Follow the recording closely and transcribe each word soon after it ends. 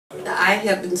I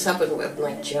have been suffering with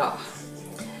my jaw,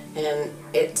 and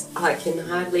I can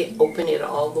hardly open it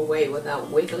all the way without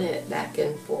wiggling it back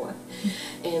and forth.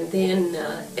 And then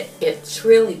it's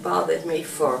really bothered me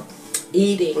for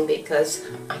eating because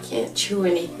I can't chew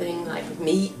anything like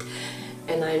meat,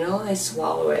 and I know I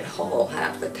swallow it whole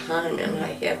half the time, and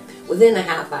I have, within a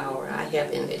half hour, I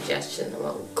have indigestion and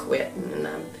won't quit, and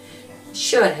I'm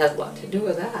sure it has a lot to do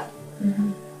with that.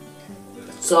 Mm-hmm.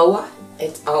 Sore,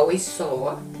 it's always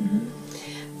sore. Mm-hmm.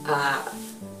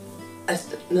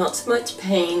 Not so much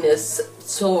pain as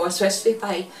sore, especially if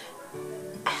I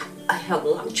have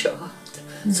lockjaw.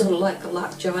 Mm-hmm. Sort of like a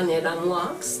lockjaw and it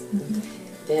unlocks.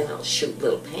 Mm-hmm. Then I'll shoot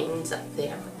little pains up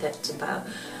there, but that's about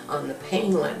on the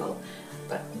pain level.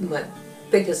 But my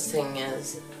biggest thing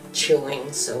is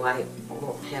chewing, so I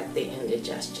won't have the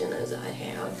indigestion as I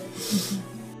have. Mm-hmm.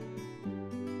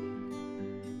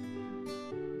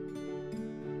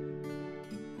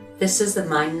 This is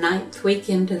my 9th week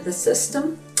into the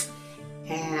system,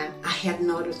 and I have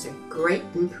noticed a great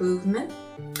improvement.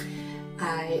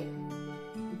 I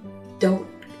don't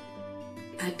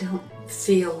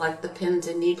feel like the pins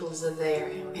and needles are there.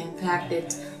 In fact,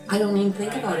 I don't even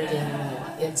think about it anymore.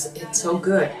 It's so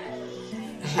good.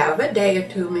 I have a day or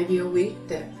two, maybe a week,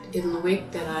 that in the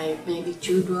week that I maybe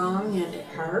chewed wrong and it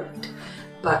hurt,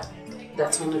 but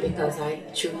that's only because I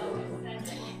chewed wrong.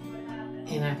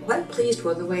 And I'm quite pleased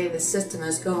with the way the system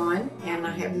is going, and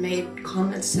I have made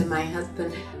comments to my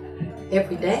husband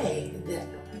every day that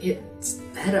it's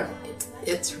better.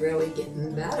 It's really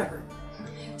getting better.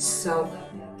 So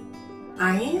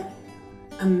I am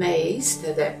amazed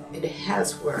that it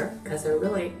has worked, because I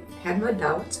really had my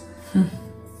doubts,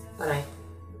 but I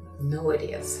know it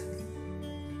is.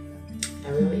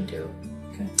 I really do.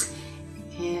 Okay.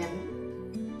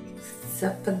 And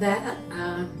except for that,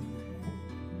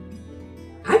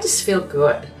 I just feel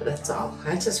good, that's all.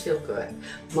 I just feel good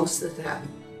most of the time.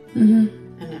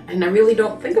 Mm-hmm. And I really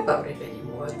don't think about it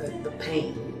anymore, the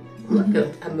pain.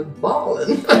 Look, I'm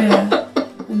balling. Yeah.